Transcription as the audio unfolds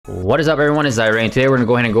What is up, everyone? It's Irene. Today we're gonna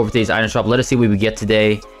go ahead and go over today's item shop. Let us see what we get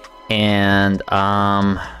today, and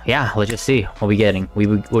yeah, let's just see what we getting.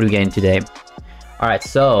 What are we getting today? All right,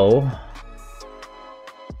 so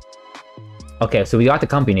okay, so we got the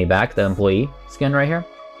company back, the employee skin right here.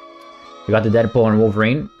 We got the Deadpool and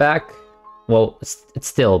Wolverine back. Well,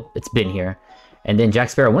 it's been here, and then Jack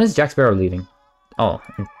Sparrow. When is Jack Sparrow leaving? Oh,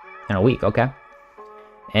 in a week. Okay,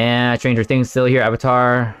 and Stranger Things still here.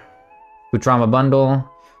 Avatar, Futurama bundle.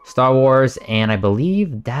 Star Wars, and I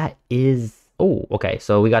believe that is... Oh, okay,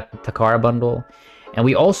 so we got the Takara bundle, and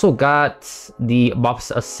we also got the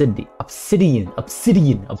Obsidian,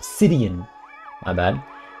 my bad.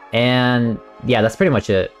 And yeah, that's pretty much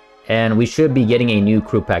it. And we should be getting a new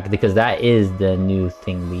crew pack, because that is the new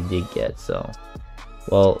thing we did get. So,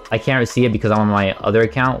 well, I can't see it because I'm on my other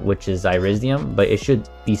account, which is Iridium, but it should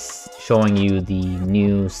be showing you the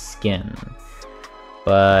new skin.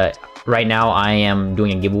 But right now I am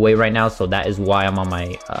doing a giveaway right now, so that is why I'm on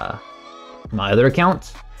my my other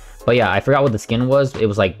account. But yeah, I forgot what the skin was. It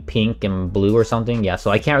was like pink and blue or something. Yeah, so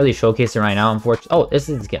I can't really showcase it right now, unfortunately. Oh, this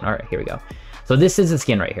is the skin. All right, here we go. So this is the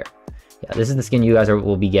skin right here. Yeah, this is the skin you guys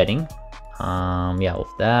will be getting. Yeah,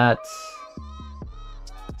 with that,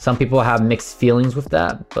 some people have mixed feelings with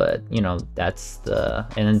that, but you know, that's the...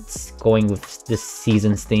 And it's going with this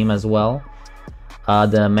season's theme as well.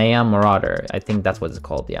 The Maya Marauder, I think that's what it's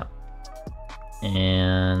called. Yeah.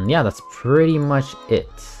 And yeah, that's pretty much it.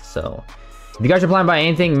 So if you guys are planning to buy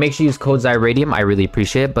anything, make sure you use code Zyradium. I really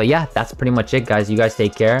appreciate it. But yeah, that's pretty much it, guys. You guys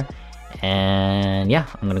take care, and yeah,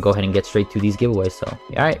 I'm gonna go ahead and get straight to these giveaways. So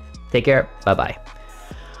all right, take care, bye bye.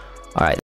 All right.